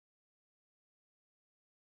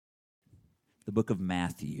the book of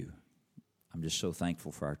Matthew. I'm just so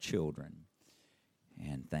thankful for our children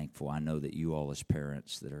and thankful. I know that you all as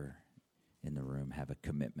parents that are in the room have a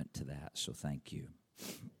commitment to that, so thank you.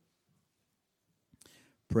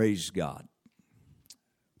 Praise God.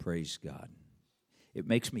 Praise God. It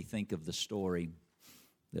makes me think of the story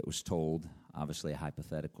that was told, obviously a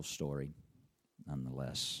hypothetical story,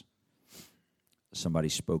 nonetheless. Somebody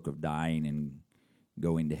spoke of dying and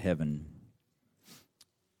going to heaven,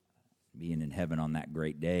 being in heaven on that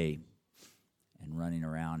great day, and running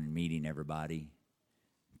around and meeting everybody,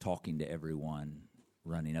 talking to everyone,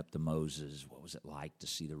 running up to Moses. What was it like to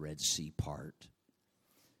see the Red Sea part?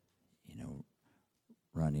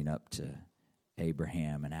 Running up to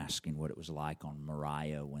Abraham and asking what it was like on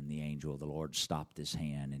Moriah when the angel of the Lord stopped his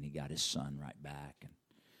hand and he got his son right back. And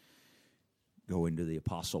going to the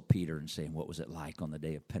Apostle Peter and saying, what was it like on the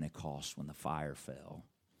day of Pentecost when the fire fell?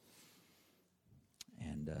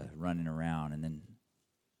 And running around, and then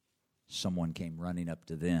someone came running up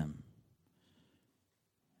to them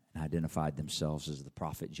and identified themselves as the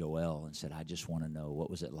prophet Joel and said, I just want to know, what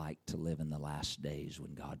was it like to live in the last days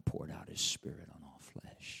when God poured out his Spirit on all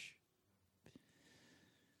flesh?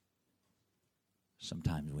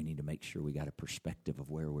 Sometimes we need to make sure we got a perspective of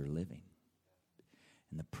where we're living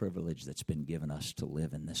and the privilege that's been given us to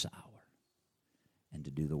live in this hour and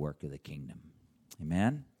to do the work of the kingdom.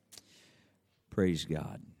 Amen? Praise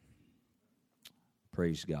God.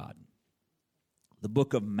 Praise God. The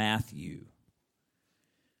book of Matthew.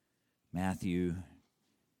 Matthew.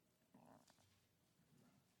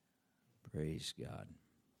 Praise God.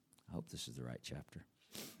 I hope this is the right chapter.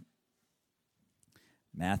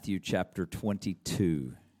 Matthew chapter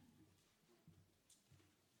 22.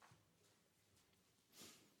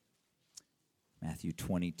 Matthew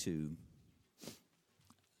 22.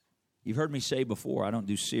 You've heard me say before, I don't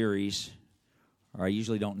do series, or I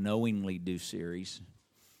usually don't knowingly do series.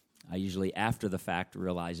 I usually, after the fact,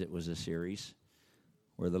 realize it was a series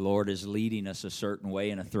where the Lord is leading us a certain way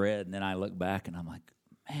in a thread, and then I look back and I'm like,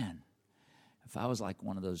 man, if I was like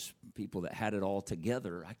one of those people that had it all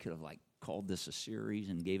together, I could have called this a series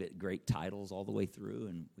and gave it great titles all the way through,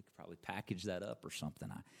 and we could probably package that up or something.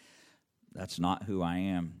 That's not who I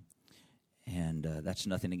am, and that's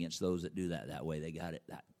nothing against those that do that way. They got it.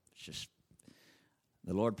 That's just,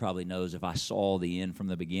 the Lord probably knows if I saw the end from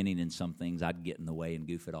the beginning in some things, I'd get in the way and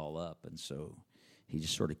goof it all up, and so he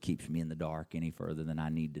just sort of keeps me in the dark any further than I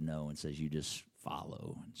need to know and says, you just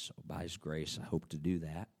follow, and so by his grace, I hope to do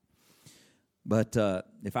that. But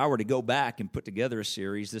if I were to go back and put together a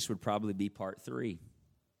series, this would probably be part 3.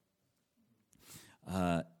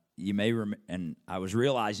 You may and I was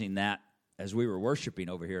realizing that as we were worshiping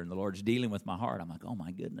over here, and the Lord's dealing with my heart. I'm like, oh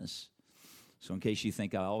my goodness. So in case you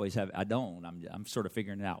think I always have, I don't. I'm sort of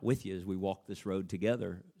figuring it out with you as we walk this road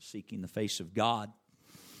together, seeking the face of God.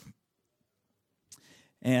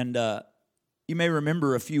 And you may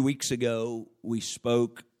remember a few weeks ago we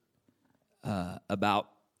spoke about.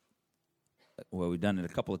 Well, we've done it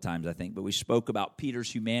a couple of times, I think, but we spoke about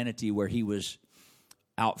Peter's humanity where he was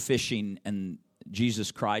out fishing and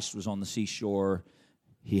Jesus Christ was on the seashore.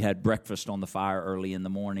 He had breakfast on the fire early in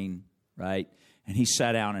the morning, right? And he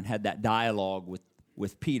sat down and had that dialogue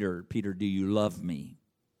with Peter. Peter, do you love me?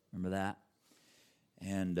 Remember that?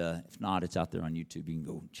 And if not, it's out there on YouTube. You can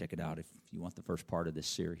go check it out if you want the first part of this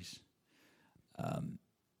series.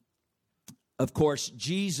 Of course,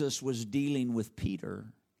 Jesus was dealing with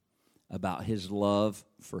Peter about his love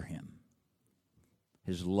for him,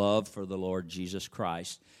 his love for the Lord Jesus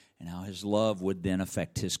Christ, and how his love would then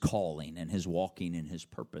affect his calling and his walking in his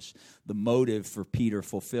purpose. The motive for Peter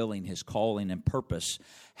fulfilling his calling and purpose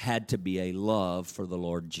had to be a love for the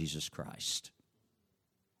Lord Jesus Christ.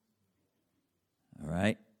 All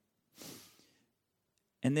right?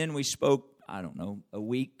 And then we spoke, I don't know, a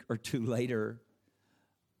week or two later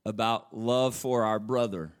about love for our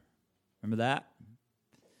brother. Remember that?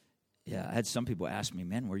 Yeah, I had some people ask me,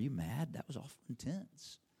 man, were you mad? That was awful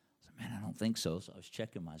intense. I said, man, I don't think so. So I was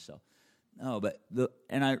checking myself. No,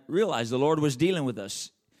 and I realized the Lord was dealing with us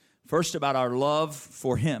first about our love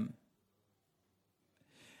for him.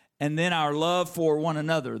 And then our love for one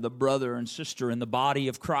another, the brother and sister in the body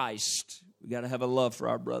of Christ. We got to have a love for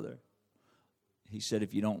our brother. He said,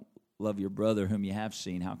 if you don't love your brother whom you have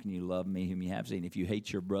seen, how can you love me whom you have seen? If you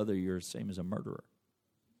hate your brother, you're the same as a murderer.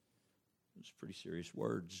 Those pretty serious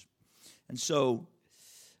words. And so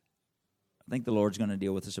I think the Lord's going to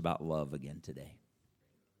deal with us about love again today.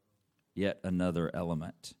 Yet another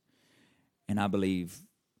element. And I believe,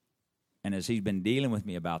 and as he's been dealing with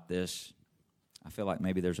me about this, I feel like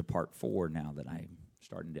maybe there's a part 4 now that I'm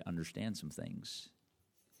starting to understand some things.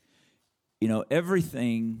 You know,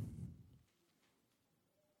 everything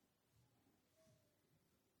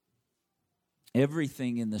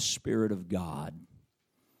everything in the Spirit of God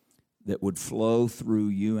that would flow through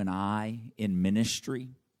you and I in ministry,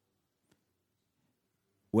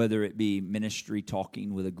 whether it be ministry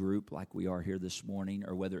talking with a group like we are here this morning,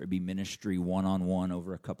 or whether it be ministry one-on-one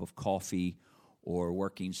over a cup of coffee, or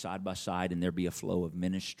working side by side and there be a flow of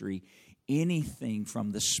ministry, anything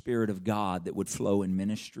from the Spirit of God that would flow in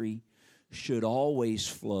ministry should always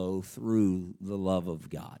flow through the love of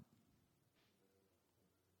God.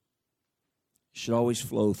 Should always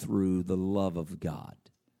flow through the love of God.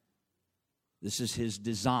 This is His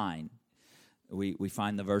design. We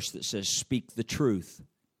find the verse that says, speak the truth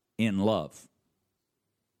in love.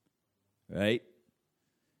 Right?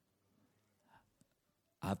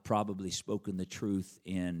 I've probably spoken the truth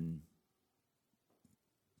in,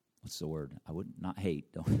 what's the word? I would not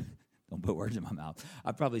hate. Don't put words in my mouth.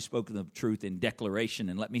 I've probably spoken the truth in declaration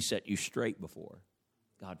and let me set you straight before.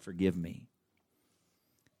 God, forgive me.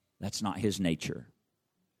 That's not His nature.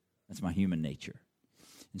 That's my human nature.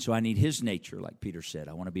 And so I need His nature, like Peter said.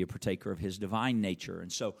 I want to be a partaker of His divine nature.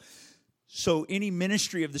 And so any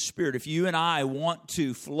ministry of the Spirit, if you and I want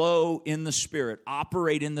to flow in the Spirit,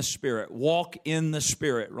 operate in the Spirit, walk in the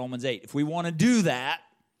Spirit, Romans 8, if we want to do that,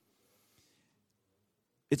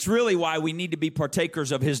 it's really why we need to be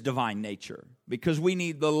partakers of His divine nature, because we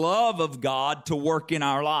need the love of God to work in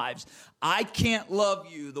our lives. I can't love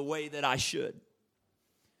you the way that I should.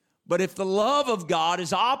 But if the love of God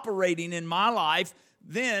is operating in my life,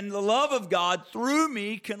 then the love of God through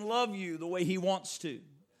me can love you the way He wants to.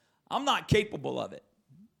 I'm not capable of it.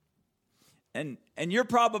 And you're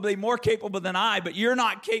probably more capable than I, but you're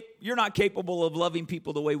not capable of loving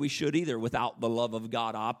people the way we should either without the love of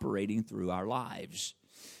God operating through our lives.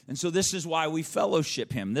 And so this is why we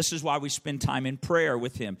fellowship Him. This is why we spend time in prayer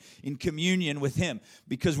with Him, in communion with Him,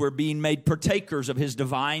 because we're being made partakers of His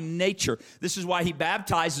divine nature. This is why He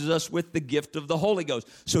baptizes us with the gift of the Holy Ghost.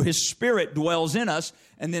 So His Spirit dwells in us.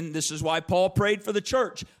 And then this is why Paul prayed for the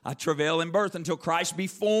church. I travail in birth until Christ be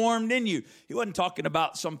formed in you. He wasn't talking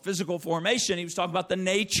about some physical formation. He was talking about the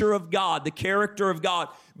nature of God, the character of God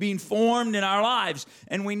being formed in our lives.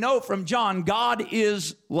 And we know from John, God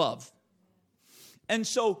is love. And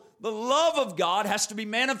so the love of God has to be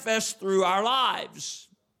manifest through our lives.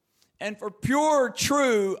 And for pure,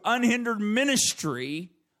 true, unhindered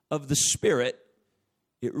ministry of the Spirit,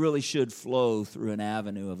 it really should flow through an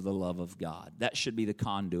avenue of the love of God. That should be the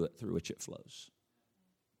conduit through which it flows.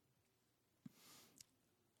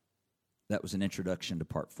 That was an introduction to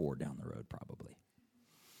part 4 down the road, probably.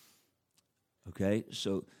 Okay,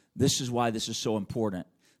 so this is why this is so important.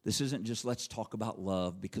 This isn't just let's talk about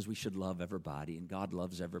love because we should love everybody and God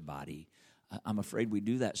loves everybody. I'm afraid we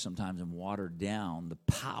do that sometimes and water down the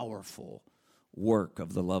powerful work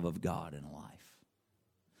of the love of God in a life.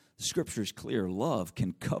 The Scripture is clear. Love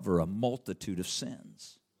can cover a multitude of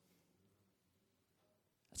sins.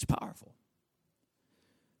 That's powerful.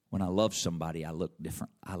 When I love somebody, I look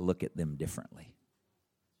different. I look at them differently.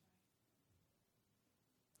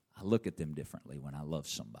 I look at them differently when I love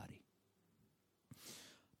somebody.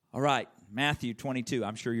 All right, Matthew 22.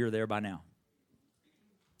 I'm sure you're there by now.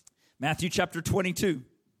 Matthew chapter 22,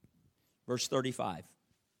 verse 35.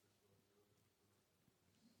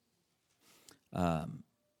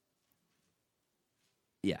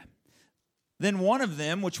 Then one of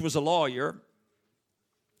them, which was a lawyer,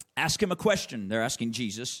 asked him a question. They're asking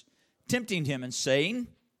Jesus, tempting him and saying,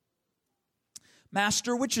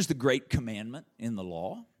 Master, which is the great commandment in the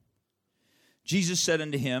law? Jesus said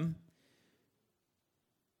unto him,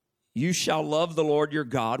 You shall love the Lord your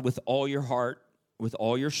God with all your heart, with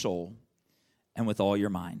all your soul, and with all your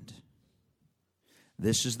mind.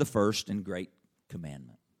 This is the first and great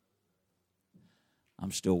commandment.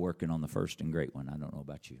 I'm still working on the first and great one. I don't know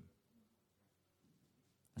about you.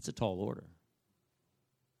 That's a tall order,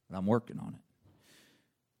 but I'm working on it.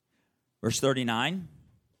 Verse 39,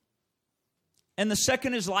 and the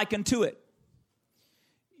second is like unto it.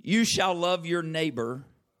 You shall love your neighbor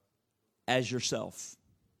as yourself.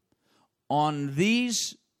 On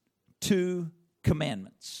these 2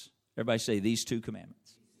 commandments. Everybody say these 2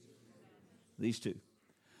 commandments. These 2.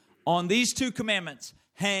 On these 2 commandments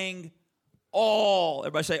hang all.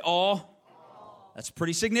 Everybody say all. That's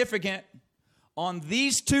pretty significant. On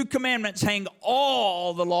these 2 commandments hang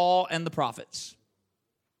all the law and the prophets.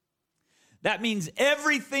 That means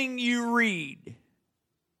everything you read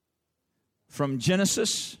from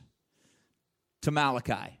Genesis to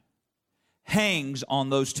Malachi hangs on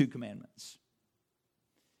those 2 commandments.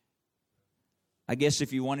 I guess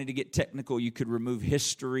if you wanted to get technical, you could remove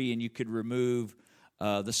history and you could remove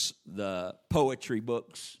the poetry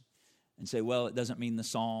books and say, well, it doesn't mean the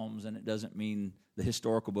Psalms and it doesn't mean the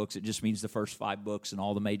historical books. It just means the first 5 books and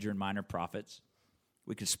all the major and minor prophets.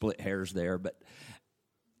 We could split hairs there, but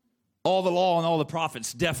all the law and all the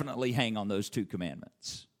prophets definitely hang on those 2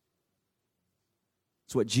 commandments.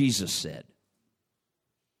 It's what Jesus said.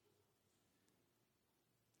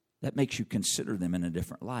 That makes you consider them in a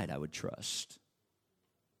different light, I would trust.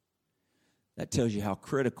 That tells you how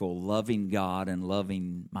critical loving God and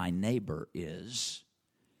loving my neighbor is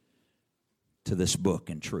to this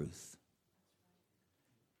book and truth.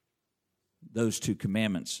 Those 2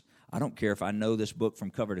 commandments. I don't care if I know this book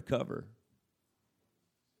from cover to cover.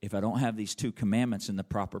 If I don't have these 2 commandments in the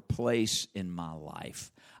proper place in my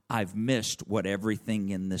life, I've missed what everything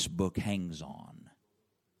in this book hangs on.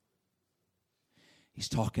 He's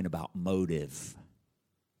talking about motive.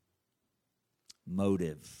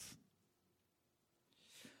 Motive.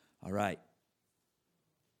 All right.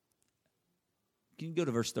 Can you go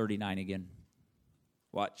to verse 39 again?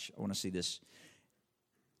 Watch. I want to see this.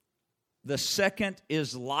 The second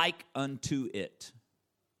is like unto it.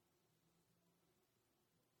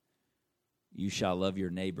 You shall love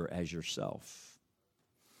your neighbor as yourself.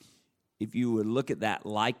 If you would look at that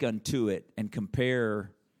like unto it and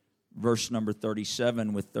compare verse number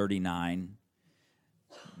 37 with 39,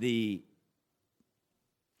 the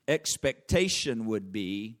expectation would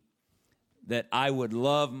be that I would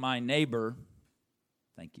love my neighbor.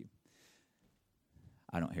 Thank you.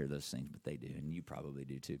 I don't hear those things, but they do, and you probably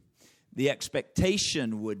do too. The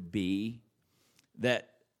expectation would be that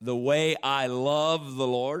the way I love the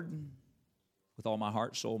Lord with all my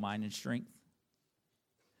heart, soul, mind, and strength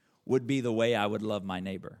would be the way I would love my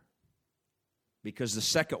neighbor. Because the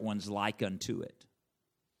second one's like unto it.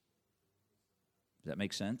 Does that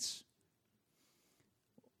make sense?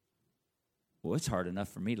 Well, it's hard enough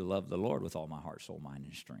for me to love the Lord with all my heart, soul, mind,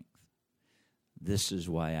 and strength. This is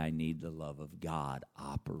why I need the love of God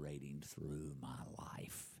operating through my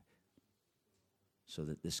life so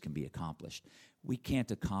that this can be accomplished. We can't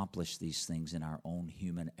accomplish these things in our own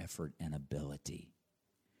human effort and ability.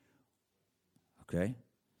 Okay?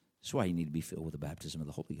 That's why you need to be filled with the baptism of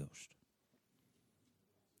the Holy Ghost.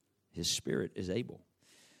 His Spirit is able.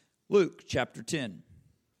 Luke chapter 10.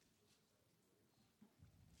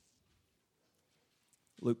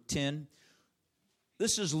 Luke 10.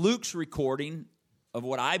 This is Luke's recording of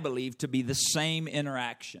what I believe to be the same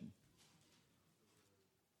interaction.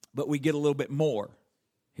 But we get a little bit more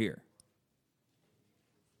here.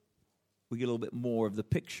 We get a little bit more of the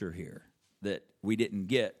picture here that we didn't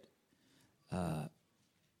get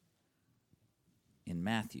in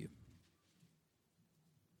Matthew.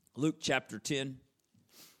 Luke chapter 10,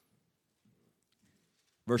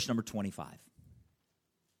 verse number 25.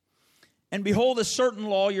 And behold, a certain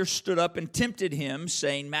lawyer stood up and tempted him,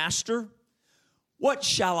 saying, Master, what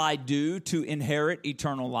shall I do to inherit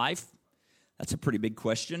eternal life? That's a pretty big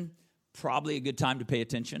question. Probably a good time to pay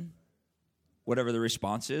attention, whatever the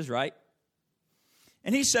response is, right?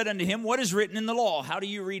 And he said unto him, What is written in the law? How do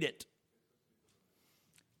you read it?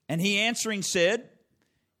 And he answering said,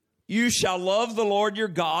 You shall love the Lord your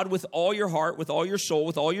God with all your heart, with all your soul,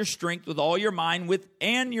 with all your strength, with all your mind,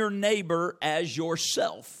 and your neighbor as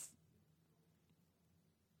yourself.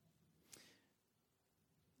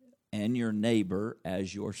 And your neighbor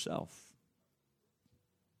as yourself.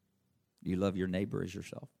 You love your neighbor as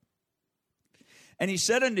yourself. And he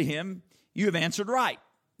said unto him, You have answered right.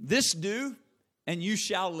 This do, and you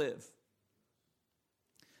shall live.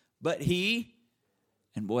 But he,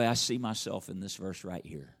 and boy, I see myself in this verse right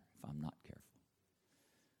here, if I'm not careful.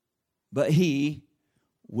 But he,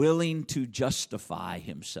 willing to justify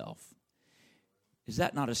himself. Is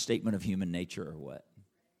that not a statement of human nature or what?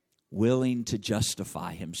 Willing to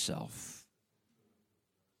justify himself.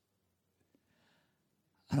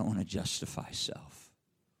 I don't want to justify self.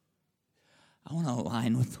 I want to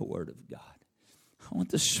align with the Word of God. I want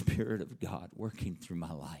the Spirit of God working through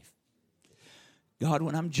my life. God,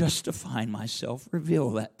 when I'm justifying myself,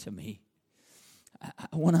 reveal that to me.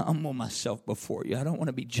 I want to humble myself before you. I don't want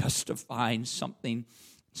to be justifying something,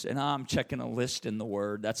 saying, I'm checking a list in the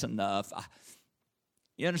Word. That's enough.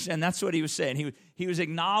 You understand? That's what he was saying. He was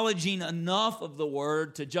acknowledging enough of the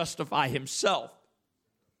Word to justify himself.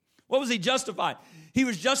 What was he justifying? He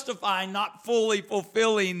was justifying not fully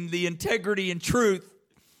fulfilling the integrity and truth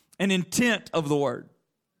and intent of the Word.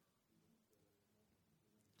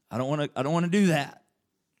 I don't want to do that.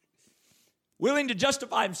 Willing to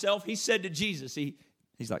justify himself, he said to Jesus,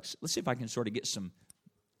 he's like, let's see if I can sort of get some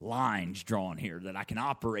lines drawn here that I can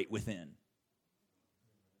operate within.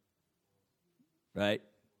 Right?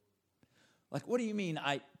 Like, what do you mean?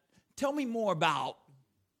 Tell me more about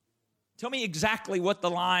Tell me exactly what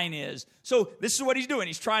the line is. So this is what he's doing.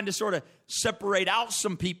 He's trying to sort of separate out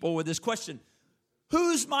some people with this question.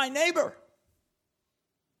 Who's my neighbor?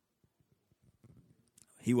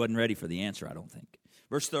 He wasn't ready for the answer, I don't think.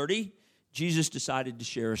 Verse 30, Jesus decided to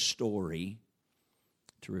share a story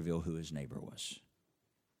to reveal who his neighbor was.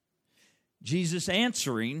 Jesus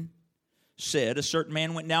answering said, a certain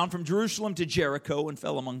man went down from Jerusalem to Jericho and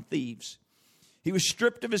fell among thieves. He was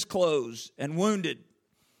stripped of his clothes and wounded,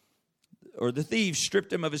 or the thieves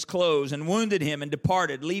stripped him of his clothes and wounded him and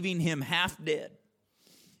departed, leaving him half dead.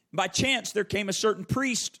 By chance there came a certain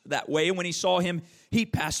priest that way, and when he saw him, he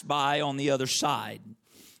passed by on the other side.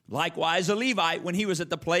 Likewise, a Levite, when he was at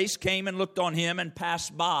the place, came and looked on him and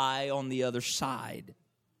passed by on the other side.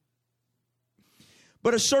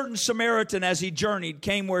 But a certain Samaritan, as he journeyed,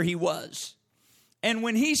 came where he was. And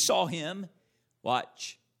when he saw him,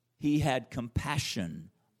 watch, he had compassion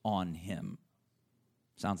on him.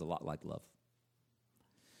 Sounds a lot like love.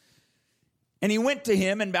 And he went to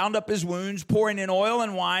him and bound up his wounds, pouring in oil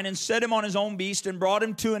and wine, and set him on his own beast, and brought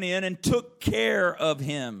him to an inn, and took care of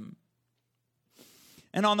him.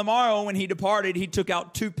 And on the morrow, when he departed, he took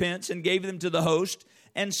out 2 pence and gave them to the host,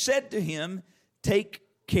 and said to him, take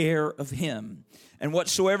care of him. And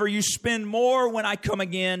whatsoever you spend more when I come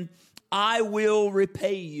again, I will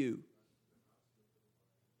repay you.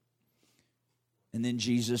 And then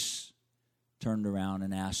Jesus turned around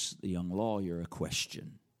and asked the young lawyer a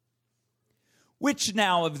question. Which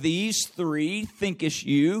now of these 3, thinkest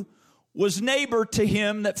you, was neighbor to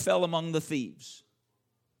him that fell among the thieves?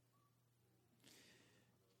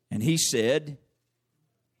 And he said,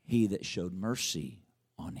 he that showed mercy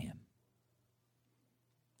on him.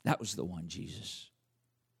 That was the one, Jesus.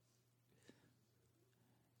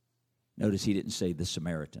 Notice he didn't say the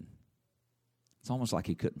Samaritan. It's almost like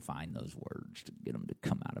he couldn't find those words to get them to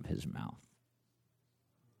come out of his mouth.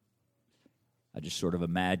 I just sort of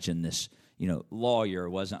imagine this, lawyer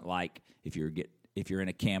wasn't like, if you're in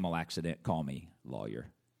a camel accident, call me lawyer.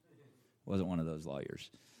 Wasn't one of those lawyers.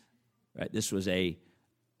 Right? This was a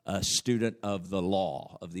student of the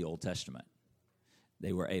law of the Old Testament.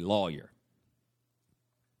 They were a lawyer.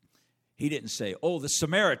 He didn't say, the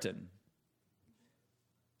Samaritan.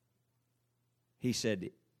 He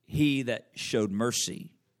said, he that showed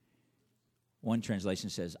mercy. One translation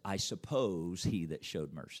says, I suppose he that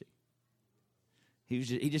showed mercy.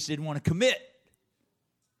 He just didn't want to commit.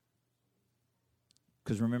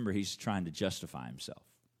 Because remember, he's trying to justify himself.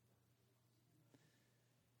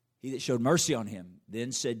 He that showed mercy on him.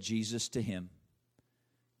 Then said Jesus to him,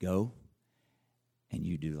 go and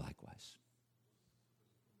you do likewise.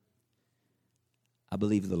 I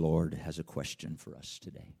believe the Lord has a question for us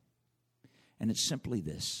today. And it's simply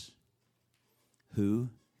this. Who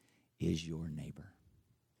is your neighbor?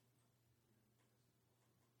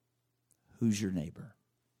 Who's your neighbor?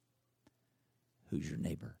 Who's your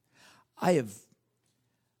neighbor? I'm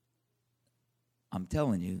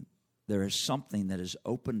telling you, there is something that is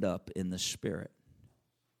opened up in the Spirit.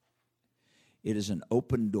 It is an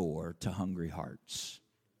open door to hungry hearts.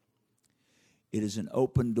 It is an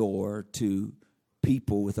open door to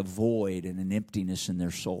people with a void and an emptiness in their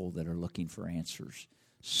soul that are looking for answers.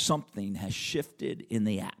 Something has shifted in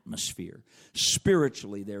the atmosphere.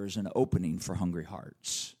 Spiritually, there is an opening for hungry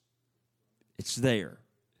hearts. It's there.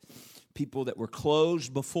 People that were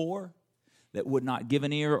closed before, that would not give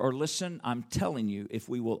an ear or listen, I'm telling you, if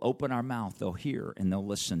we will open our mouth, they'll hear and they'll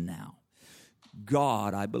listen now.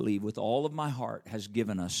 God, I believe, with all of my heart, has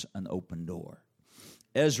given us an open door.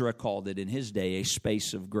 Ezra called it in his day a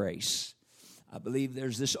space of grace. I believe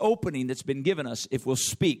there's this opening that's been given us if we'll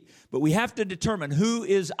speak. But we have to determine who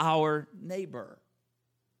is our neighbor.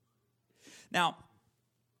 Now,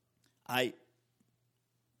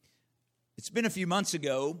 it's been a few months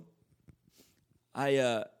ago.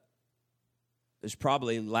 It was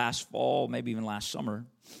probably last fall, maybe even last summer.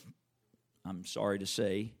 I'm sorry to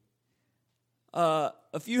say. A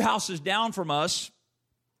few houses down from us,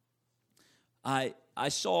 I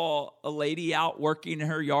saw a lady out working in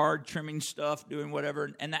her yard, trimming stuff, doing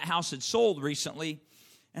whatever, and that house had sold recently.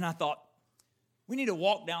 And I thought, we need to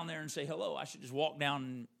walk down there and say hello. I should just walk down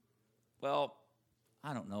and,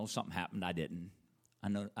 I don't know, something happened. I didn't.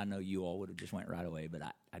 I know you all would have just went right away, but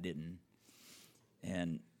I didn't.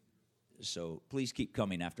 And so please keep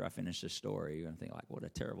coming after I finish this story. You're going to think, what a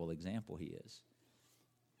terrible example he is.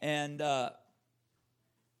 And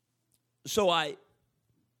so I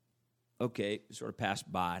sort of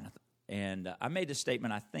passed by, and I made a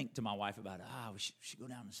statement, I think, to my wife about, we should go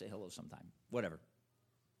down and say hello sometime, whatever.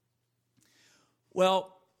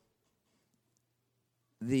 Well,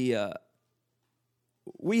 the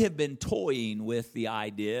we have been toying with the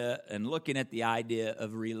idea and looking at the idea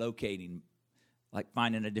of relocating, like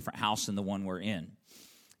finding a different house than the one we're in.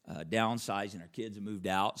 Downsizing, our kids have moved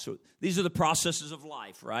out. So these are the processes of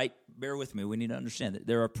life, right? Bear with me. We need to understand that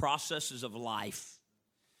there are processes of life.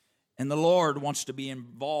 And the Lord wants to be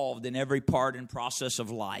involved in every part and process of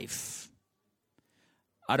life.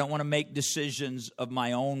 I don't want to make decisions of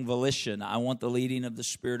my own volition. I want the leading of the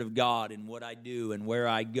Spirit of God in what I do and where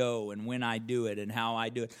I go and when I do it and how I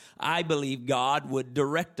do it. I believe God would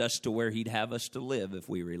direct us to where He'd have us to live if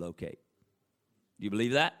we relocate. Do you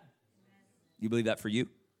believe that? You believe that for you?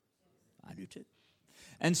 I do too.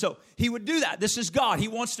 And so He would do that. This is God. He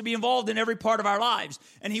wants to be involved in every part of our lives.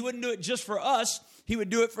 And He wouldn't do it just for us. He would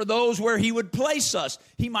do it for those where He would place us.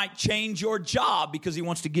 He might change your job because He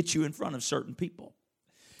wants to get you in front of certain people.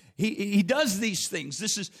 He does these things.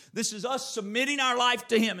 This is us submitting our life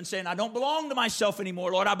to Him and saying, I don't belong to myself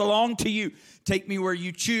anymore, Lord. I belong to You. Take me where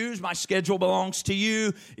You choose. My schedule belongs to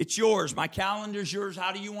You. It's Yours. My calendar's Yours.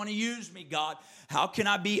 How do You want to use me, God? How can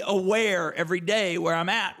I be aware every day where I'm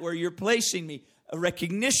at, where You're placing me? A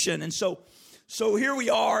recognition. And so here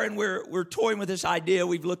we are, and we're toying with this idea.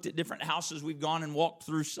 We've looked at different houses. We've gone and walked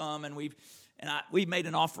through some, and we've made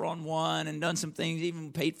an offer on one and done some things,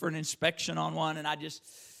 even paid for an inspection on one, and I just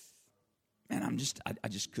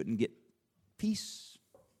couldn't get peace.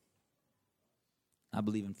 I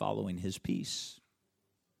believe in following His peace.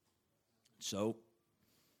 So,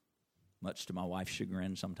 much to my wife's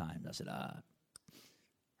chagrin sometimes, I said,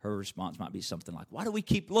 her response might be something like, why do we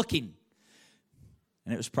keep looking?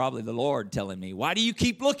 And it was probably the Lord telling me, why do you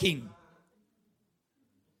keep looking?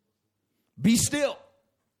 Be still.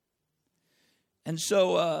 And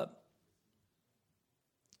so,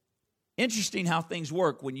 interesting how things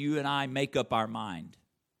work when you and I make up our mind.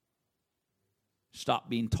 Stop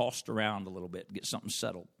being tossed around a little bit, get something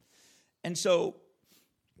settled. And so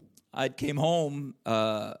I came home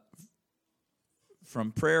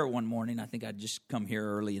from prayer one morning. I think I'd just come here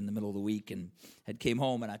early in the middle of the week and had came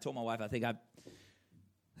home, and I told my wife, I think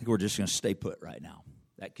we're just going to stay put right now.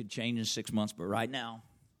 That could change in 6 months, but right now,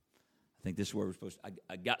 I think this is where we're supposed to.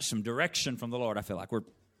 I got some direction from the Lord. I feel like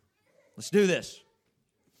let's do this.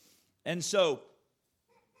 And so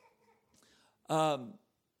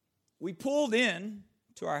we pulled in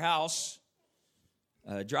to our house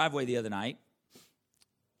driveway the other night,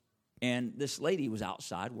 and this lady was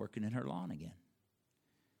outside working in her lawn again.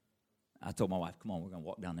 I told my wife, come on, we're going to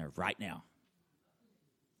walk down there right now.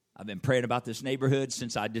 I've been praying about this neighborhood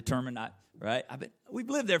since I determined we've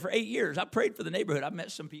lived there for 8 years. I prayed for the neighborhood. I've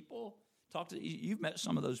met some people. You've met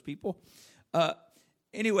some of those people.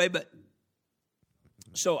 Anyway,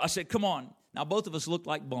 so I said, come on. Now, both of us looked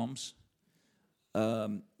like bums.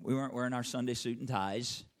 We weren't wearing our Sunday suit and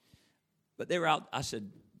ties. But they were out. I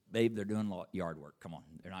said, babe, they're doing yard work. Come on.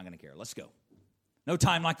 They're not going to care. Let's go. No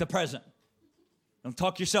time like the present. Don't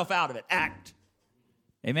talk yourself out of it. Act.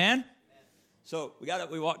 Amen? So we got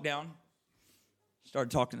up. We walked down.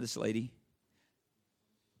 Started talking to this lady.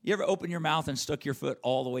 You ever open your mouth and stuck your foot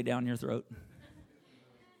all the way down your throat?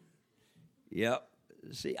 Yep.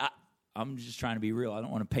 See, I'm just trying to be real. I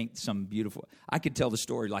don't want to paint some beautiful. I could tell the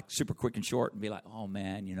story like super quick and short and be like, oh,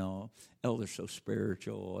 man, Elder's so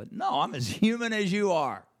spiritual. No, I'm as human as you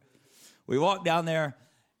are. We walked down there,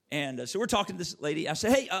 and so we're talking to this lady. I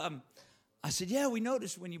said, hey, yeah, we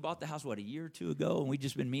noticed when you bought the house, a year or two ago, and we've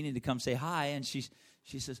just been meaning to come say hi. And she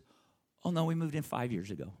says, oh, no, we moved in 5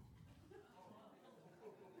 years ago.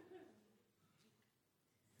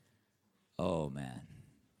 Oh, man.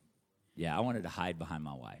 Yeah, I wanted to hide behind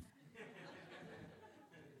my wife.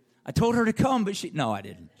 I told her to come, but no, I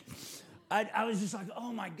didn't. I was just like,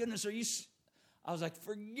 oh, my goodness, I was like,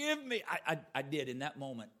 forgive me. I did in that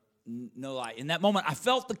moment. No lie. In that moment, I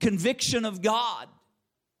felt the conviction of God.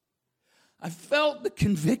 I felt the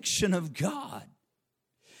conviction of God.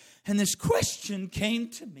 And this question came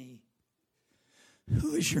to me.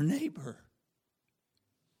 Who is your neighbor?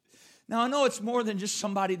 Now, I know it's more than just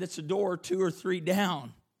somebody that's a door or two or three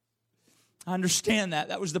down. I understand that.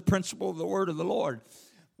 That was the principle of the word of the Lord.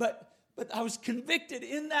 But I was convicted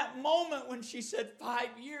in that moment when she said 5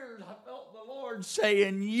 years. I felt the Lord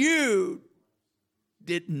saying, you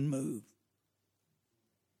didn't move.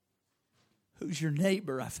 Who's your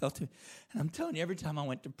neighbor? I felt it. And I'm telling you, every time I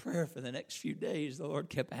went to prayer for the next few days, the Lord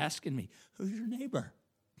kept asking me, who's your neighbor?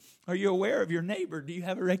 Are you aware of your neighbor? Do you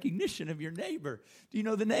have a recognition of your neighbor? Do you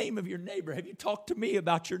know the name of your neighbor? Have you talked to me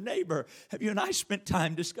about your neighbor? Have you and I spent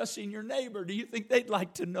time discussing your neighbor? Do you think they'd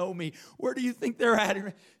like to know me? Where do you think they're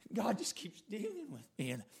at? God just keeps dealing with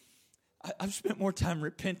me. And I've spent more time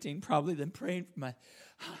repenting probably than praying for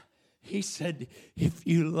He said, if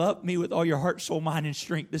you love me with all your heart, soul, mind, and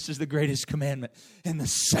strength, this is the greatest commandment. And the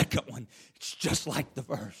second one, it's just like the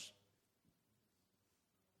first.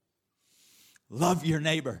 Love your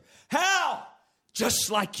neighbor. How? Just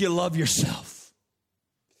like you love yourself.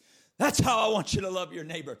 That's how I want you to love your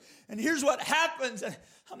neighbor. And here's what happens.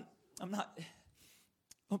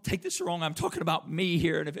 Don't take this wrong. I'm talking about me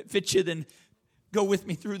here. And if it fits you, then go with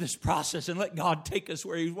me through this process and let God take us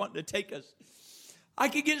where He's wanting to take us. I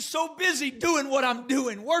could get so busy doing what I'm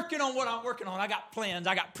doing, working on what I'm working on. I got plans.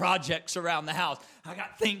 I got projects around the house. I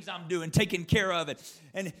got things I'm doing, taking care of it.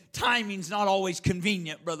 And timing's not always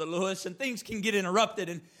convenient, Brother Lewis, and things can get interrupted.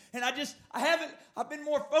 And I've been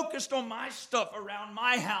more focused on my stuff around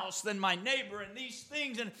my house than my neighbor and these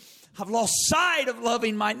things. And I've lost sight of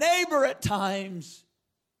loving my neighbor at times.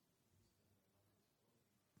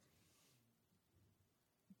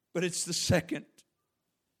 But it's the second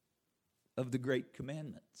of the great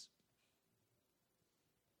commandments.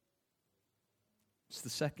 It's the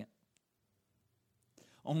second.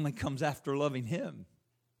 Only comes after loving Him.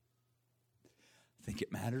 Think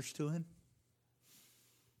it matters to Him?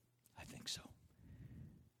 I think so.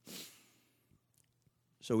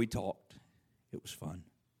 So we talked. It was fun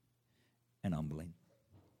and humbling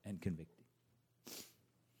and convicting.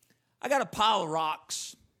 I got a pile of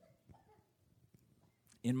rocks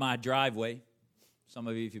in my driveway. Some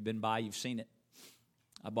of you, if you've been by, you've seen it.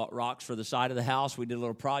 I bought rocks for the side of the house. We did a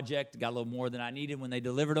little project. Got a little more than I needed when they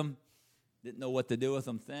delivered them. Didn't know what to do with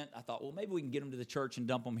them then. I thought, well, maybe we can get them to the church and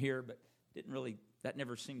dump them here, but that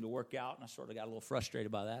never seemed to work out, and I sort of got a little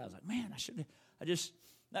frustrated by that. I was like, man,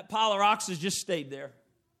 that pile of rocks has just stayed there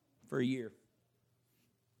for a year.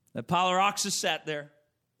 That pile of rocks has sat there.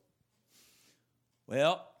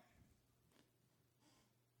 Well,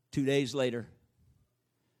 2 days later,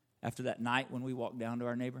 after that night when we walked down to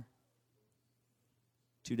our neighbor,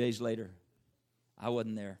 2 days later, I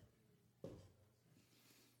wasn't there.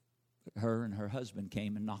 But her and her husband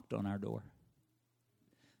came and knocked on our door.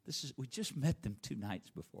 We just met them 2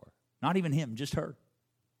 nights before. Not even him, just her.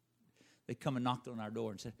 They come and knocked on our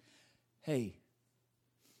door and said, hey,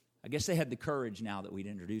 I guess they had the courage now that we'd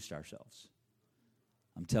introduced ourselves.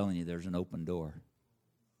 I'm telling you, there's an open door.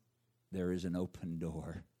 There is an open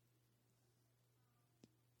door.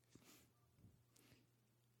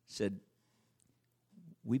 Said,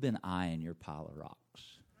 we've been eyeing your pile of rocks.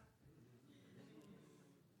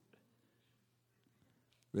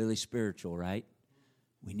 Really spiritual, right?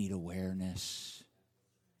 We need awareness.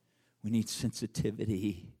 We need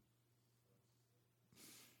sensitivity.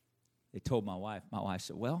 They told my wife. My wife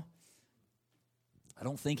said, well, I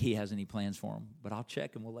don't think he has any plans for them, but I'll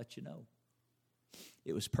check and we'll let you know.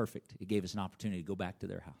 It was perfect. It gave us an opportunity to go back to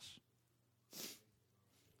their house.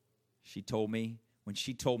 When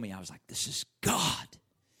she told me, I was like, this is God.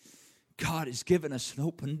 God has given us an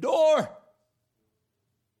open door.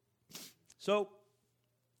 So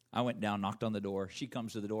I went down, knocked on the door. She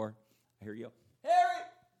comes to the door. I hear you, Harry.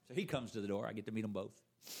 So he comes to the door. I get to meet them both.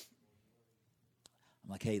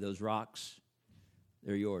 I'm like, hey, those rocks,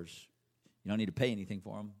 they're yours. You don't need to pay anything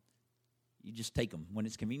for them. You just take them. When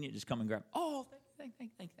it's convenient, just come and grab them. Oh, thank you.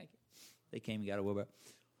 They came and got a wheelbarrow.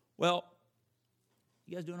 Well,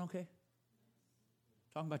 you guys doing okay?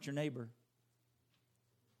 Talking about your neighbor.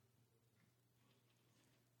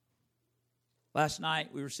 Last night,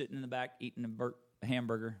 we were sitting in the back eating a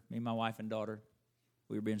hamburger, me, my wife, and daughter.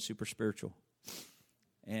 We were being super spiritual.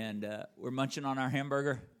 And we're munching on our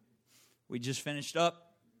hamburger. We just finished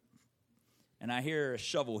up, and I hear a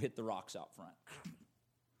shovel hit the rocks out front.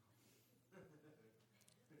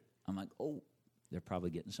 I'm like, oh, they're probably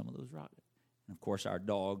getting some of those rocks. And, of course, our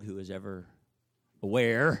dog, who is ever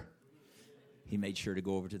aware, he made sure to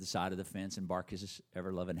go over to the side of the fence and bark his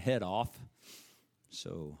ever-loving head off.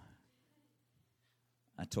 So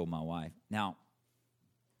I told my wife. Now,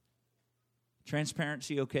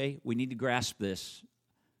 transparency, okay? We need to grasp this.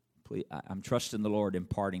 Please, I'm trusting the Lord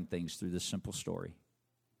imparting things through this simple story.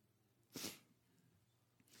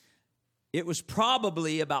 It was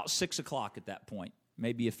probably about 6 o'clock at that point,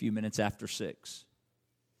 maybe a few minutes after 6.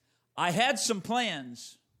 I had some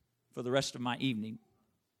plans for the rest of my evening.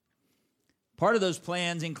 Part of those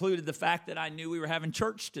plans included the fact that I knew we were having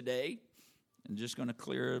church today and just going to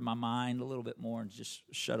clear my mind a little bit more and just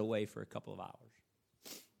shut away for a couple of hours.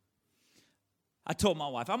 I told my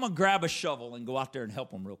wife, I'm going to grab a shovel and go out there and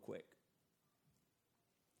help them real quick.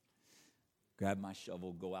 Grab my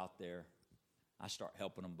shovel, go out there. I start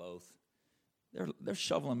helping them both. They're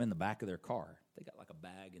shoveling them in the back of their car. They got like a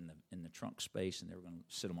bag in the trunk space, and they were going to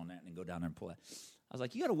sit them on that and then go down there and pull it. I was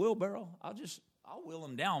like, you got a wheelbarrow? I'll wheel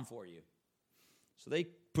them down for you. So they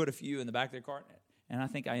put a few in the back of their car, And I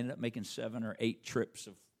think I ended up making 7 or 8 trips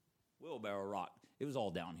of wheelbarrow rock. It was all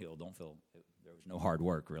downhill. There was no hard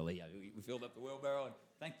work, really. We filled up the wheelbarrow, and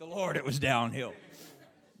thank the Lord it was downhill.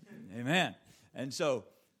 Amen. And so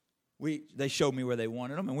they showed me where they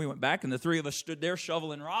wanted them, and we went back, and the 3 of us stood there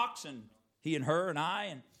shoveling rocks, and he and her and I,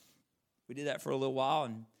 and we did that for a little while.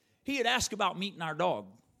 And he had asked about meeting our dog.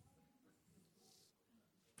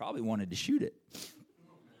 Probably wanted to shoot it.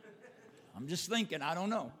 I'm just thinking, I don't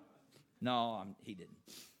know. No, he didn't.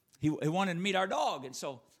 He wanted to meet our dog, and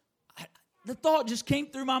so the thought just came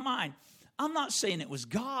through my mind. I'm not saying it was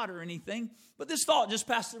God or anything, but this thought just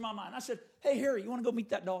passed through my mind. I said, hey, Harry, you want to go meet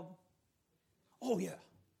that dog? Oh, yeah.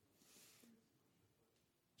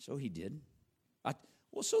 So he did.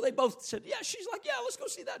 So they both said, yeah, she's like, yeah, let's go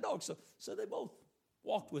see that dog. So they both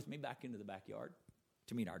walked with me back into the backyard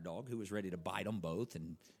to meet our dog, who was ready to bite them both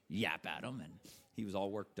and yap at them, and he was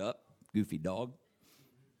all worked up, goofy dog.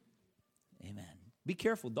 Amen. Be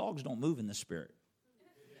careful, dogs don't move in the spirit.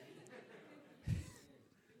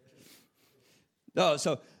 No,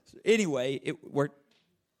 so anyway, it worked.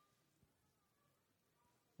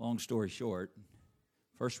 Long story short,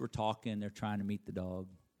 first we're talking, they're trying to meet the dog.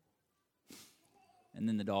 And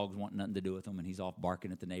then the dog's wanting nothing to do with him, and he's off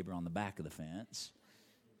barking at the neighbor on the back of the fence.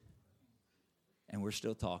 And we're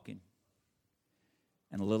still talking.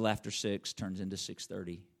 And a little after 6 turns into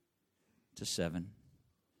 6:30 to 7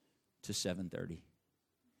 to 7:30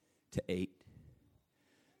 to 8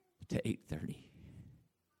 to 8:30.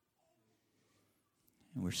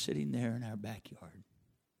 And we're sitting there in our backyard.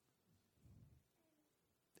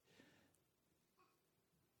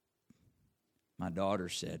 My daughter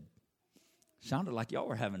said, sounded like y'all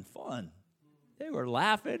were having fun. They were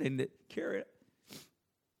laughing and carrying.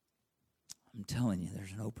 I'm telling you,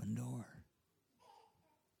 there's an open door.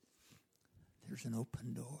 There's an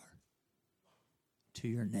open door to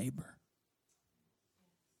your neighbor.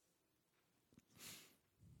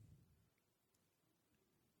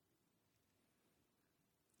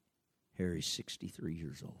 Harry's 63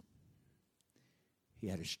 years old. He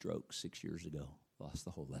had a stroke 6 years ago, lost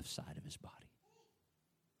the whole left side of his body.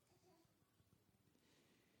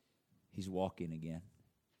 He's walking again.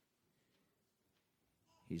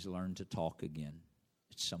 He's learned to talk again.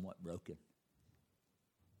 It's somewhat broken.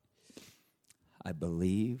 I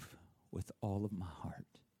believe with all of my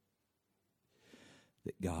heart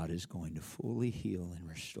that God is going to fully heal and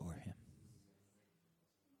restore him.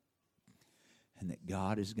 And that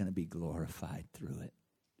God is going to be glorified through it.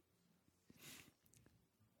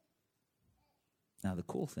 Now, the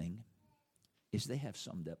cool thing is they have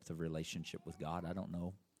some depth of relationship with God. I don't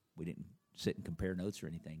know. We didn't sit and compare notes or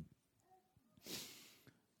anything.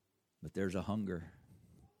 But there's a hunger.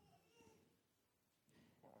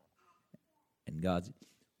 And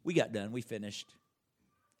we got done. We finished.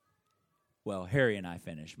 Well, Harry and I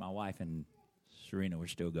finished. My wife and Serena were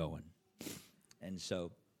still going. And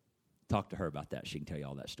so, talk to her about that. She can tell you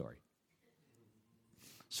all that story.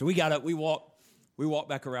 So we got up. We walked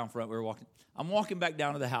back around front. I'm walking back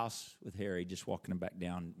down to the house with Harry, just walking him back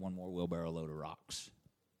down, one more wheelbarrow load of rocks.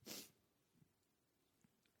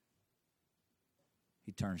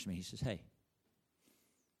 He turns to me. He says, hey,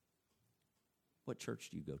 what church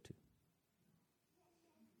do you go to?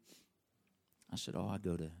 I said, I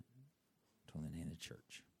go to Tolanana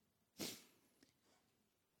Church.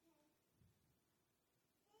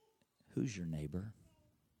 Who's your neighbor?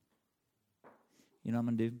 You know what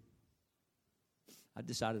I'm going to do? I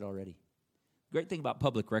decided already. Great thing about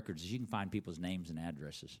public records is you can find people's names and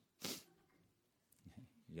addresses.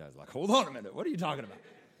 You guys are like, hold on a minute. What are you talking about?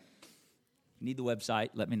 You need the website,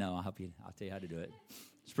 let me know. I'll help you. I'll tell you how to do it.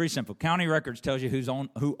 It's pretty simple. County records tells you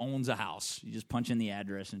who owns a house. You just punch in the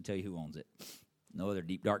address and tell you who owns it. No other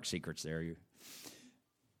deep, dark secrets there.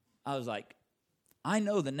 I was like, I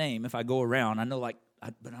know the name if I go around. I know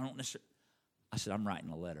but I don't necessarily. I said, I'm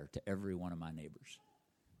writing a letter to every one of my neighbors.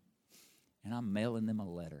 And I'm mailing them a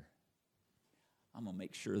letter. I'm going to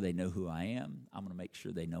make sure they know who I am. I'm going to make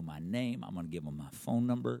sure they know my name. I'm going to give them my phone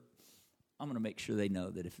number. I'm going to make sure they know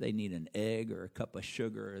that if they need an egg or a cup of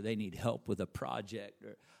sugar or they need help with a project,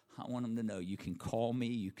 I want them to know you can call me,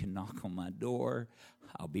 you can knock on my door.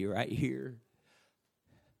 I'll be right here.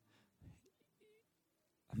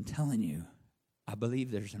 I'm telling you, I believe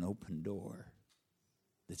there's an open door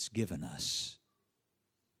that's given us.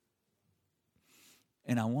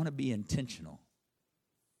 And I want to be intentional.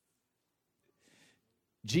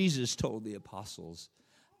 Jesus told the apostles,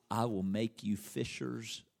 I will make you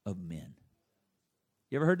fishers of men.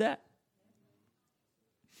 You ever heard that?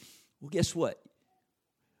 Well, guess what?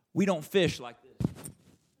 We don't fish like this. Oh,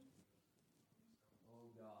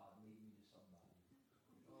 God, lead me to somebody.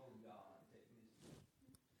 Oh, God, take me to somebody.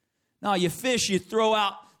 No, you fish, you throw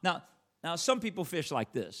out. Now some people fish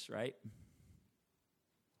like this, right?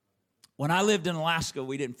 When I lived in Alaska,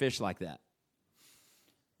 we didn't fish like that.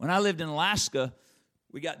 When I lived in Alaska,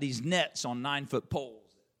 we got these nets on 9-foot poles.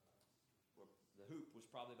 The hoop was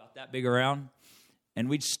probably about that big around. And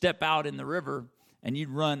we'd step out in the river, and you'd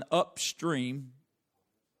run upstream,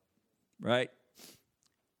 right?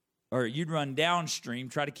 Or you'd run downstream,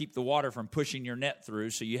 try to keep the water from pushing your net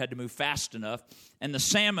through, so you had to move fast enough. And the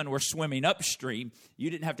salmon were swimming upstream. You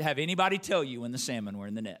didn't have to have anybody tell you when the salmon were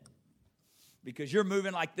in the net. Because you're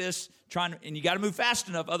moving like this, and you got to move fast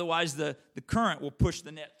enough, otherwise the current will push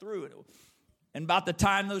the net through it. And about the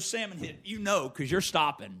time those salmon hit, you know, because you're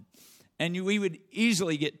stopping. And we would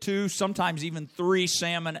easily get 2, sometimes even 3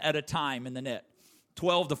 salmon at a time in the net.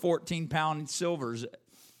 12 to 14-pound silvers.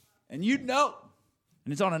 And you'd know.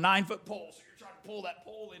 And it's on a 9-foot pole, so you're trying to pull that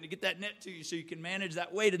pole in to get that net to you so you can manage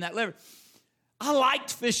that weight and that lever. I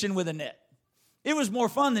liked fishing with a net. It was more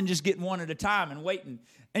fun than just getting one at a time and waiting.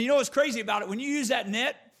 And you know what's crazy about it? When you use that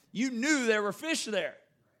net, you knew there were fish there.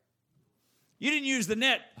 You didn't use the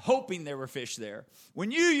net hoping there were fish there.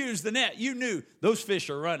 When you used the net, you knew those fish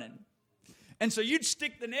are running. And so you'd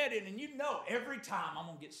stick the net in, and you know every time I'm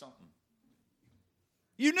going to get something.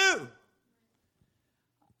 You knew.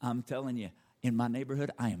 I'm telling you, in my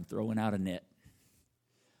neighborhood, I am throwing out a net.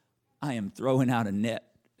 I am throwing out a net.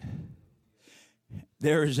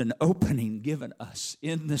 There is an opening given us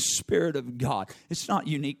in the Spirit of God. It's not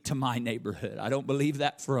unique to my neighborhood. I don't believe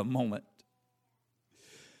that for a moment.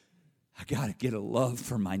 I got to get a love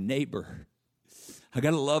for my neighbor. I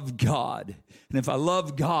got to love God. And if I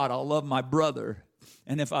love God, I'll love my brother.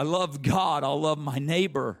 And if I love God, I'll love my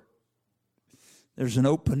neighbor. There's an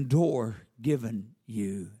open door given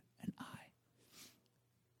you and I.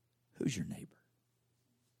 Who's your neighbor?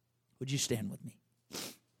 Would you stand with me?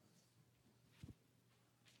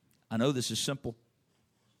 I know this is simple.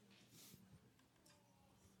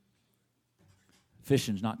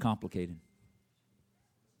 Fishing's not complicated.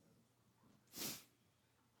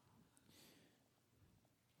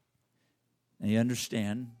 Now you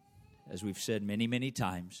understand, as we've said many, many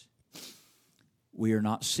times, we are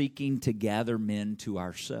not seeking to gather men to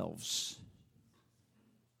ourselves.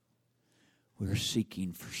 We're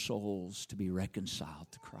seeking for souls to be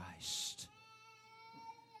reconciled to Christ.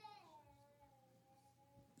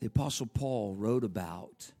 The Apostle Paul wrote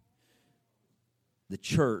about the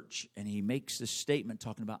church, and he makes this statement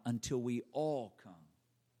talking about until we all come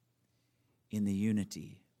in the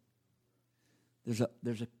unity. There's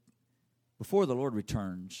a before the Lord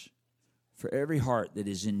returns, for every heart that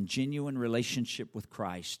is in genuine relationship with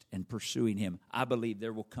Christ and pursuing Him, I believe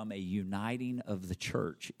there will come a uniting of the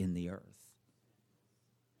church in the earth.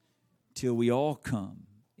 Till we all come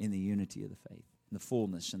in the unity of the faith, in the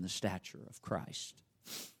fullness and the stature of Christ.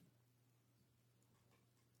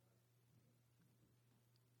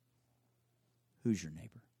 Who's your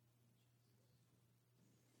neighbor?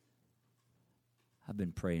 I've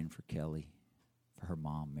been praying for Kelly, for her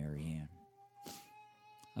mom, Mary Ann.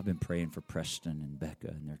 I've been praying for Preston and Becca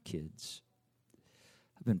and their kids.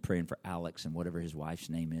 I've been praying for Alex and whatever his wife's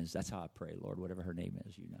name is. That's how I pray, Lord, whatever her name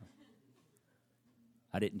is, you know.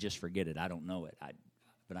 I didn't just forget it. I don't know it.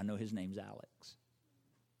 But I know his name's Alex.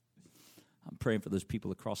 I'm praying for those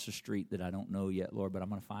people across the street that I don't know yet, Lord, but I'm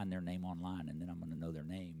going to find their name online, and then I'm going to know their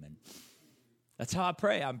name. And that's how I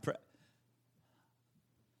pray. I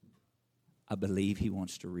believe He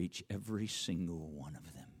wants to reach every single one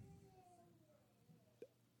of them.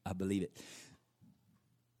 I believe it.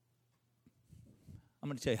 I'm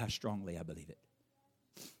going to tell you how strongly I believe it.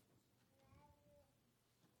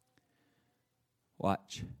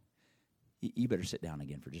 Watch. You better sit down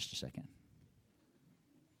again for just a second.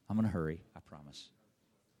 I'm going to hurry, I promise.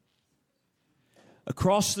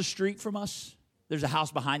 Across the street from us, there's a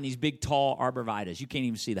house behind these big, tall arborvitaes. You can't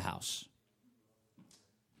even see the house.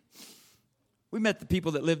 We met the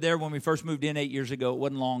people that lived there when we first moved in 8 years ago. It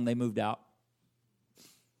wasn't long, they moved out.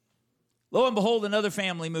 Lo and behold, another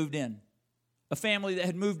family moved in. A family that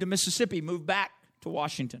had moved to Mississippi moved back to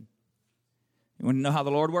Washington. You want to know how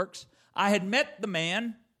the Lord works? I had met the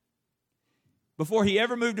man before he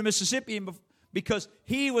ever moved to Mississippi because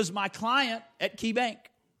he was my client at Key Bank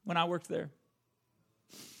when I worked there.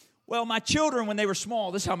 Well, my children, when they were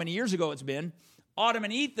small, this is how many years ago it's been, Autumn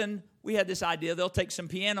and Ethan, we had this idea they'll take some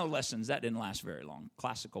piano lessons. That didn't last very long.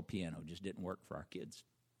 Classical piano just didn't work for our kids.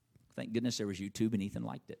 Thank goodness there was YouTube and Ethan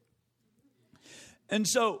liked it. And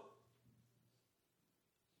so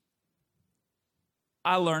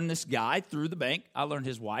I learned this guy through the bank. I learned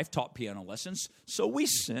his wife taught piano lessons. So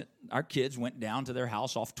our kids went down to their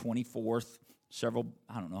house off 24th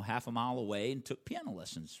half a mile away, and took piano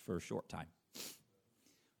lessons for a short time.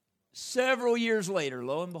 Several years later,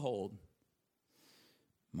 lo and behold,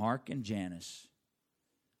 Mark and Janice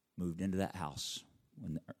moved into that house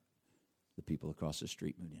when the people across the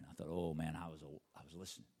street moved in. I thought, oh man, I was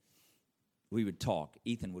listening. We would talk.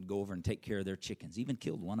 Ethan would go over and take care of their chickens. Even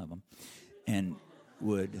killed one of them, and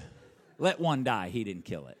would let one die. He didn't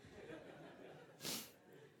kill it.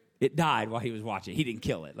 It died while he was watching. He didn't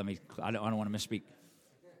kill it. I don't want to misspeak.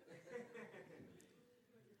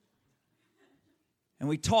 And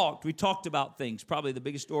we talked about things. Probably the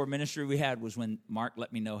biggest door of ministry we had was when Mark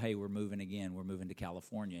let me know, hey, we're moving again. We're moving to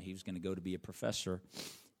California. He was going to go to be a professor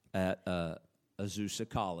at Azusa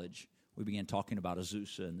College. We began talking about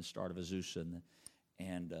Azusa and the start of Azusa,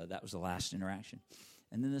 and that was the last interaction.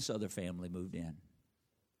 And then this other family moved in.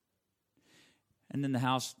 And then the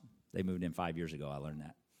house, they moved in 5 years ago. I learned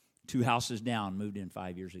that. 2 houses down, moved in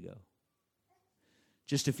 5 years ago.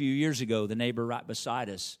 Just a few years ago, the neighbor right beside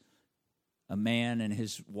us, a man and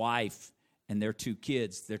his wife and their 2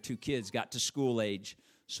 kids got to school age,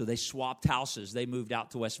 so they swapped houses. They moved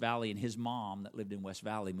out to West Valley, and his mom that lived in West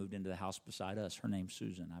Valley moved into the house beside us. Her name's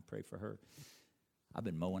Susan. I pray for her. I've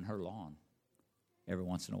been mowing her lawn every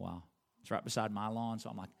once in a while. It's right beside my lawn, so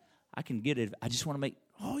I'm like, I can get it. I just want to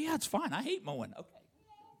oh, yeah, it's fine. I hate mowing. Okay.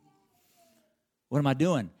 What am I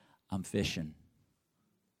doing? I'm fishing.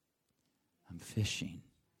 I'm fishing.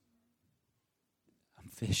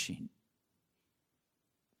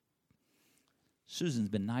 Susan's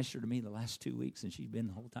been nicer to me the last 2 weeks than she's been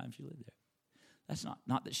the whole time she lived there. That's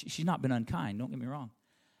not that she's not been unkind. Don't get me wrong.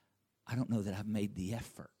 I don't know that I've made the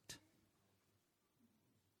effort.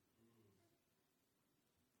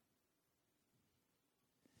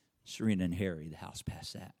 Serena and Harry, the house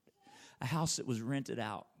past that. A house that was rented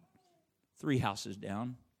out 3 houses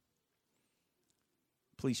down.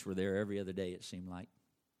 Police were there every other day, it seemed like.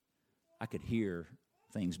 I could hear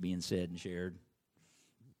things being said and shared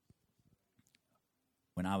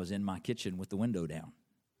when I was in my kitchen with the window down.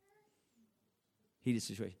 Heated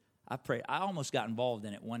situation. I prayed. I almost got involved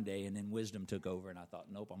in it one day, and then wisdom took over, and I thought,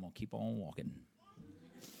 nope, I'm going to keep on walking.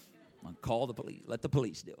 I'm going to call the police. Let the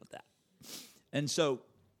police deal with that. And so,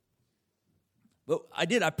 but I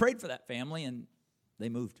did. I prayed for that family, and they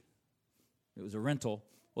moved. It was a rental.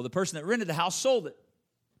 Well, the person that rented the house sold it.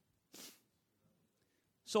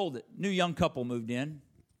 New young couple moved in.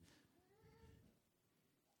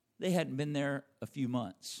 They hadn't been there a few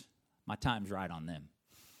months. My time's right on them.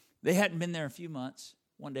 They hadn't been there a few months.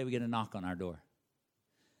 One day we get a knock on our door.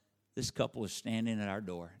 This couple is standing at our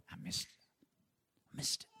door. I missed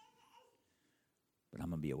it. But I'm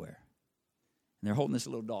going to be aware. And they're holding this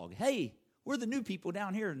little dog. Hey, we're the new people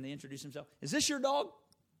down here. And they introduce themselves. Is this your dog?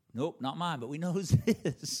 Nope, not mine, but we know whose it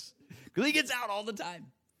is. Because he gets out all the time.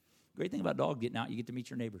 Great thing about dog getting out, you get to meet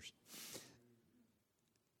your neighbors.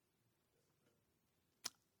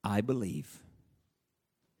 I believe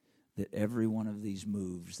that every one of these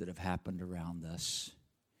moves that have happened around us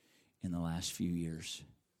in the last few years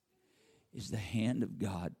is the hand of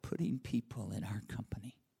God putting people in our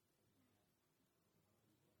company.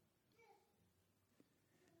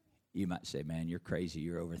 You might say, man, you're crazy.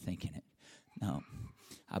 You're overthinking it. No,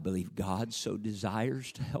 I believe God so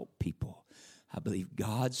desires to help people. I believe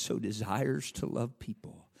God so desires to love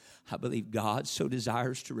people. I believe God so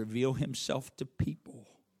desires to reveal himself to people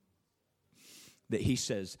that he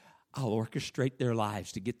says, I'll orchestrate their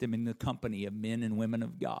lives to get them in the company of men and women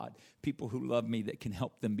of God, people who love me that can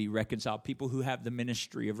help them be reconciled, people who have the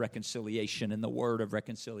ministry of reconciliation and the word of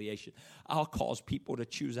reconciliation. I'll cause people to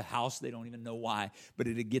choose a house they don't even know why, but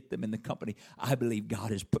it'll get them in the company. I believe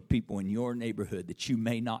God has put people in your neighborhood that you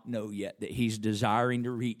may not know yet, that he's desiring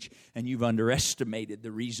to reach, and you've underestimated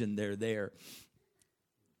the reason they're there.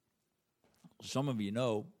 Some of you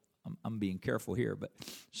know, I'm being careful here, but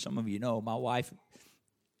some of you know my wife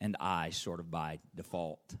and I, sort of by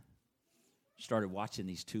default, started watching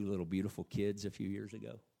these 2 little beautiful kids a few years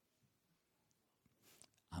ago.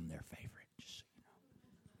 I'm their favorite, just so you know.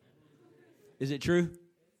 Is it true?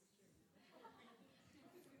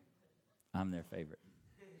 I'm their favorite.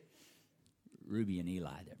 Ruby and Eli,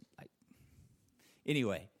 they're like.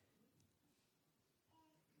 Anyway,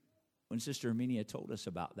 when Sister Armenia told us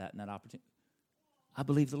about that and that opportunity, I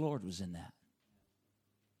believe the Lord was in that.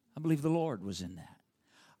 I believe the Lord was in that.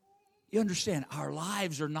 You understand, our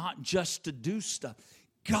lives are not just to do stuff.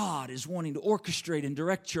 God is wanting to orchestrate and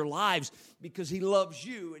direct your lives because he loves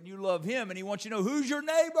you and you love him, and he wants you to know who's your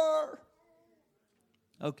neighbor.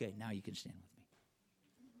 Okay, now you can stand with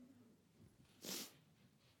me.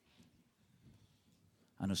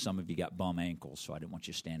 I know some of you got bum ankles, so I didn't want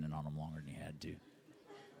you standing on them longer than you had to.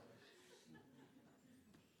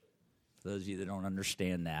 For those of you that don't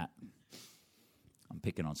understand that, I'm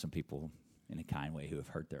picking on some people in a kind way who have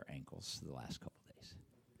hurt their ankles the last couple of days.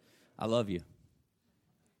 I love you.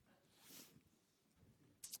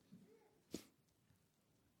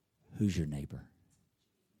 Who's your neighbor?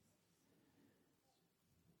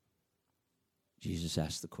 Jesus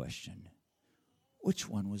asked the question, which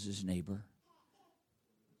one was his neighbor?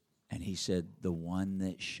 And he said, the one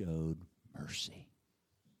that showed mercy.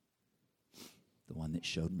 The one that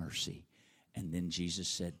showed mercy. And then Jesus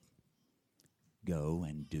said, go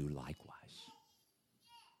and do likewise.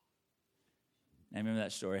 Now, remember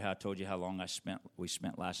that story, how I told you how long we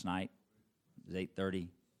spent last night? It was 8:30.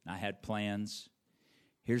 I had plans.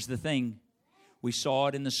 Here's the thing. We saw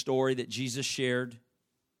it in the story that Jesus shared.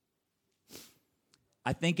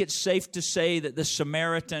 I think it's safe to say that the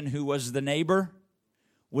Samaritan who was the neighbor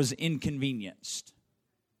was inconvenienced.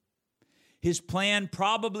 His plan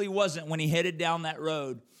probably wasn't, when he headed down that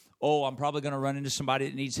road, oh, I'm probably going to run into somebody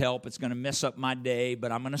that needs help. It's going to mess up my day,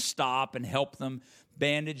 but I'm going to stop and help them,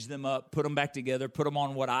 bandage them up, put them back together, put them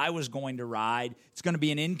on what I was going to ride. It's going to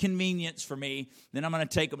be an inconvenience for me. Then I'm going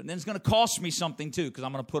to take them. And then it's going to cost me something too, because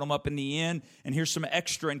I'm going to put them up in the inn, and here's some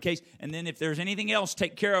extra in case. And then if there's anything else,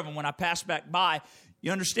 take care of them when I pass back by.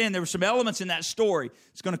 You understand there were some elements in that story.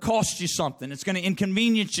 It's going to cost you something. It's going to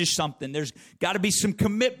inconvenience you something. There's got to be some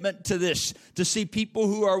commitment to this to see people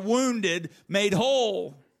who are wounded made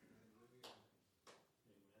whole.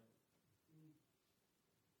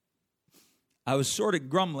 I was sort of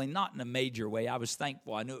grumbling, not in a major way. I was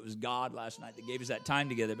thankful. I knew it was God last night that gave us that time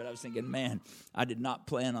together. But I was thinking, man, I did not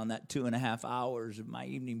plan on that 2.5 hours of my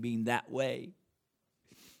evening being that way.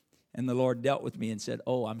 And the Lord dealt with me and said,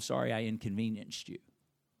 oh, I'm sorry I inconvenienced you.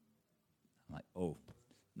 I'm like, oh,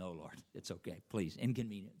 no, Lord, it's okay. Please,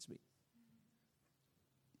 inconvenience me.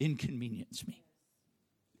 Inconvenience me.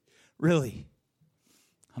 Really,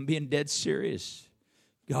 I'm being dead serious.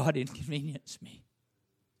 God, inconvenience me.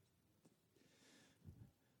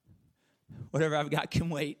 Whatever I've got can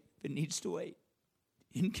wait. If it needs to wait,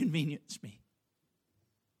 inconvenience me.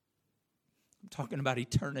 I'm talking about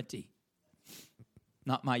eternity,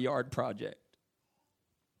 not my yard project.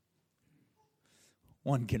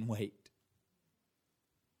 One can wait.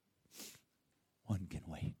 One can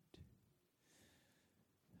wait.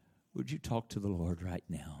 Would you talk to the Lord right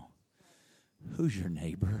now? Who's your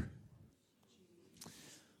neighbor?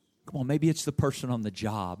 Come on, maybe it's the person on the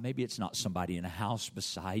job. Maybe it's not somebody in a house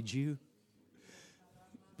beside you.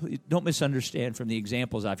 Please don't misunderstand from the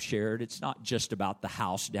examples I've shared. It's not just about the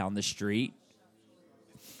house down the street.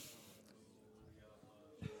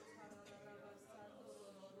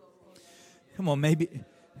 Come on, maybe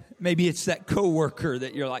it's that coworker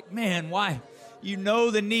that you're like, man, why? You know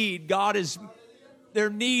the need. Their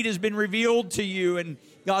need has been revealed to you, and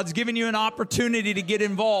God's given you an opportunity to get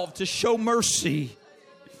involved, to show mercy.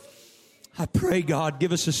 I pray, God,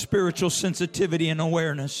 give us a spiritual sensitivity and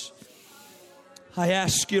awareness. I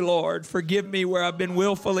ask you, Lord, forgive me where I've been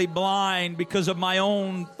willfully blind because of my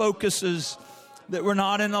own focuses that were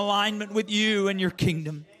not in alignment with you and your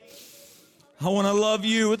kingdom. I want to love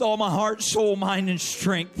you with all my heart, soul, mind, and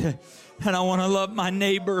strength. And I want to love my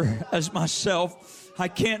neighbor as myself. I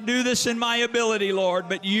can't do this in my ability, Lord,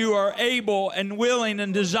 but you are able and willing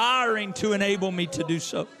and desiring to enable me to do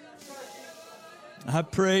so. I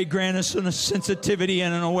pray, grant us a sensitivity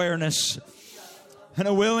and an awareness and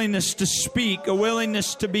a willingness to speak, a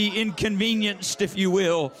willingness to be inconvenienced, if you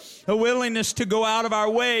will, a willingness to go out of our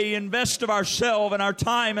way, invest of ourselves and our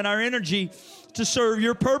time and our energy to serve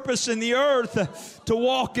your purpose in the earth, to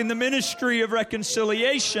walk in the ministry of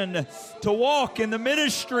reconciliation, to walk in the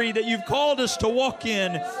ministry that you've called us to walk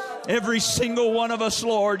in. Every single one of us,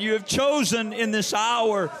 Lord, you have chosen in this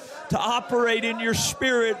hour to operate in your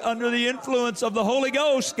Spirit under the influence of the Holy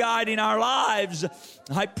Ghost guiding our lives.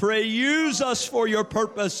 I pray, use us for your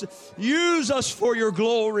purpose. Use us for your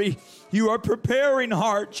glory. You are preparing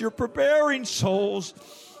hearts. You're preparing souls.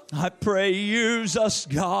 I pray, use us,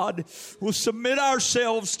 God. We'll submit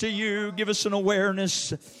ourselves to you. Give us an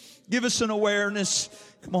awareness. Give us an awareness.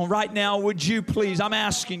 Come on, right now, would you please, I'm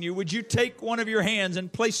asking you, would you take one of your hands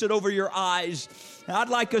and place it over your eyes? I'd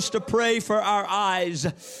like us to pray for our eyes,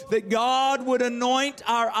 that God would anoint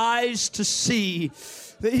our eyes to see,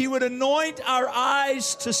 that He would anoint our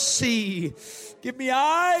eyes to see. Give me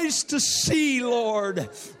eyes to see, Lord,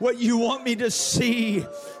 what You want me to see.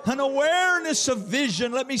 An awareness of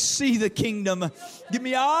vision. Let me see the kingdom. Give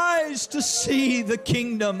me eyes to see the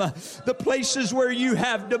kingdom. The places where You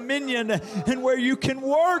have dominion and where You can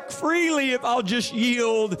work freely if I'll just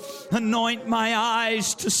yield. Anoint my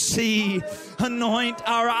eyes to see. Anoint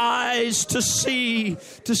our eyes to see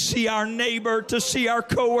our neighbor, to see our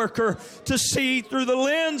coworker, to see through the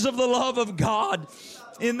lens of the love of God.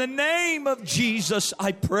 In the name of Jesus,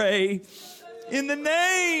 I pray. In the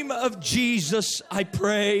name of Jesus, I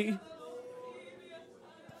pray.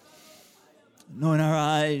 Anoint our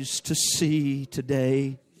eyes to see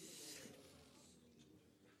today.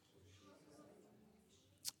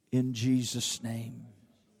 In Jesus' name.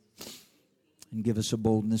 And give us a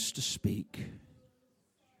boldness to speak.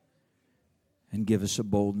 And give us a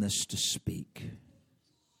boldness to speak.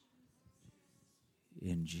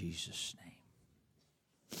 In Jesus' name.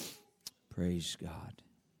 Praise God.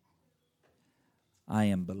 I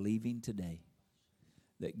am believing today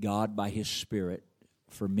that God, by His Spirit,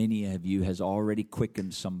 for many of you, has already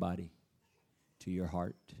quickened somebody to your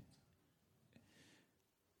heart.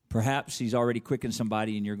 Perhaps He's already quickened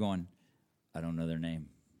somebody and you're going, I don't know their name.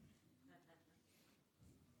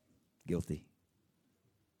 Guilty.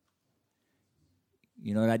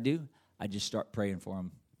 You know what I do? I just start praying for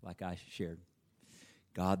them like I shared.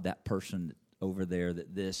 God, that person over there,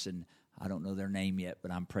 that this, and I don't know their name yet,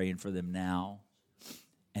 but I'm praying for them now.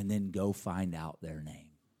 And then go find out their name.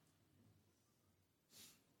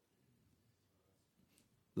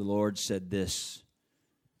 The Lord said this,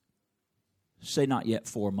 say not yet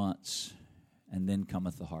 4 months, and then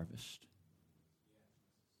cometh the harvest.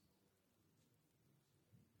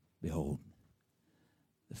 Behold,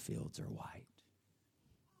 the fields are white.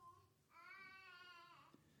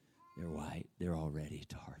 They're white. They're all ready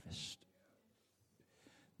to harvest.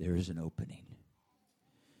 There is an opening.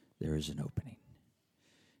 There is an opening.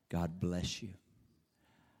 God bless you.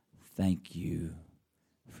 Thank you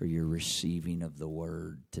for your receiving of the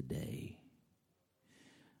word today.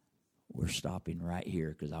 We're stopping right here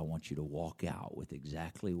because I want you to walk out with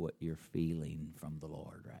exactly what you're feeling from the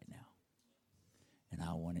Lord right now. And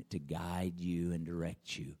I want it to guide you and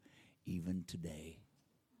direct you even today.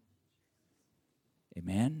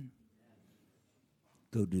 Amen?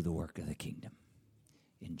 Go do the work of the kingdom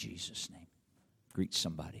in Jesus' name. Greet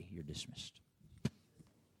somebody. You're dismissed.